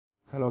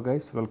Hello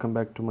guys, welcome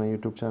back to my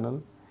YouTube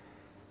channel.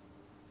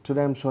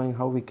 Today I'm showing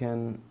how we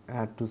can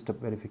add two-step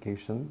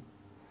verification.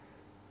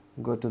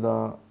 Go to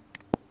the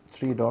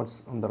three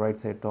dots on the right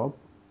side top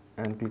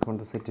and click on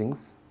the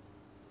settings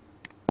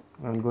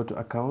and go to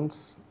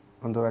accounts.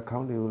 Under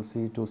account you will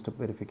see two-step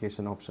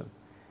verification option.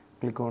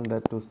 Click on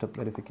that two-step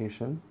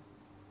verification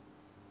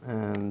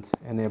and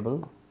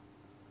enable.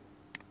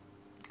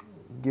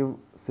 Give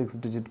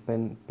 6-digit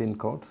PIN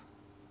code.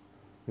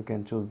 You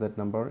can choose that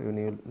number.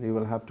 You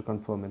will have to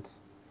confirm it.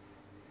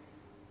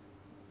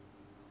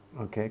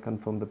 Okay,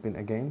 confirm the PIN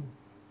again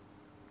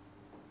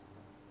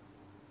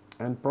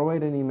and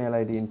provide an email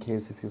ID in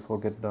case if you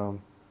forget the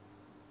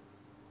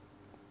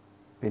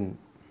PIN.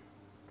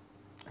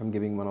 I'm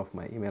giving one of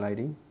my email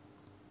ID.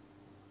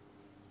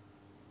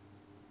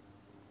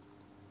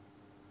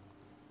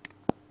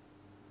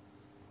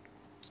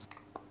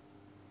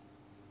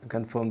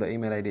 Confirm the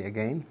email ID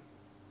again.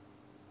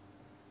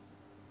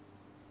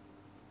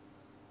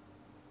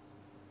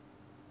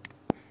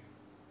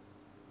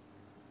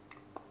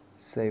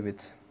 Save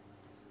it.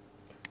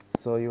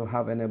 So you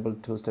have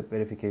enabled two-step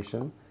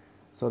verification,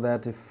 so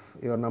that if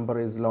your number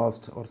is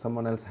lost or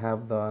someone else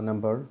have the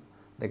number,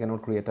 they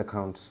cannot create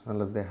account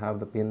unless they have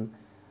the PIN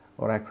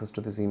or access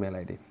to this email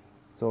ID.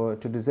 So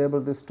to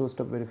disable this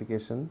two-step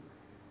verification,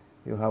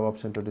 you have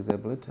option to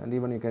disable it, and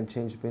even you can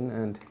change PIN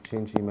and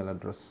change email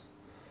address.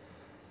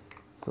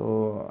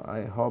 So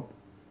I hope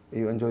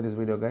you enjoy this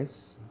video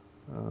guys.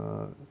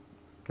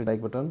 Click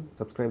like button,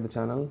 subscribe the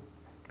channel,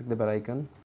 click the bell icon.